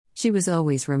She was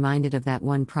always reminded of that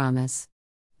one promise.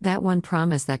 That one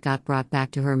promise that got brought back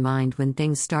to her mind when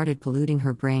things started polluting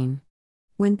her brain.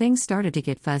 When things started to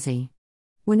get fuzzy.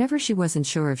 Whenever she wasn't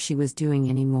sure if she was doing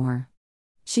any more.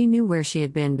 She knew where she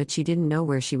had been, but she didn't know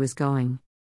where she was going.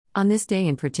 On this day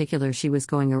in particular, she was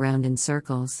going around in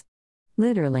circles.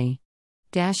 Literally.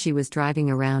 She was driving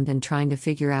around and trying to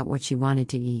figure out what she wanted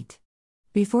to eat.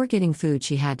 Before getting food,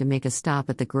 she had to make a stop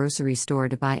at the grocery store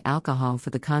to buy alcohol for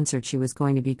the concert she was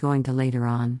going to be going to later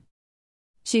on.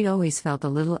 She always felt a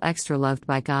little extra loved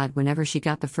by God whenever she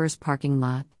got the first parking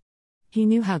lot. He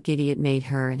knew how giddy it made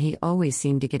her, and he always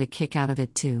seemed to get a kick out of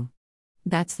it too.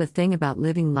 That's the thing about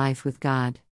living life with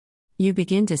God. You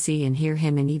begin to see and hear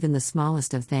Him in even the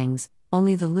smallest of things,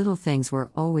 only the little things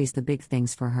were always the big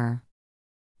things for her.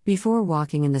 Before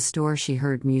walking in the store, she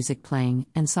heard music playing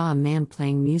and saw a man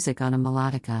playing music on a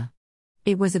melodica.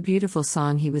 It was a beautiful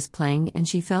song he was playing, and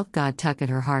she felt God tug at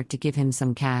her heart to give him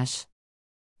some cash.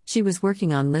 She was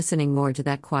working on listening more to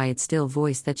that quiet, still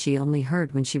voice that she only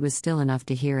heard when she was still enough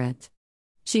to hear it.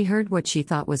 She heard what she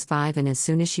thought was 5, and as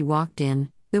soon as she walked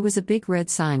in, there was a big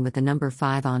red sign with the number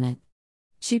 5 on it.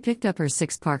 She picked up her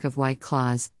 6-pack of White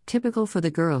Claws, typical for the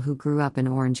girl who grew up in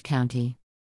Orange County.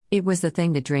 It was the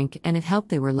thing to drink, and it helped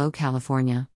they were low California.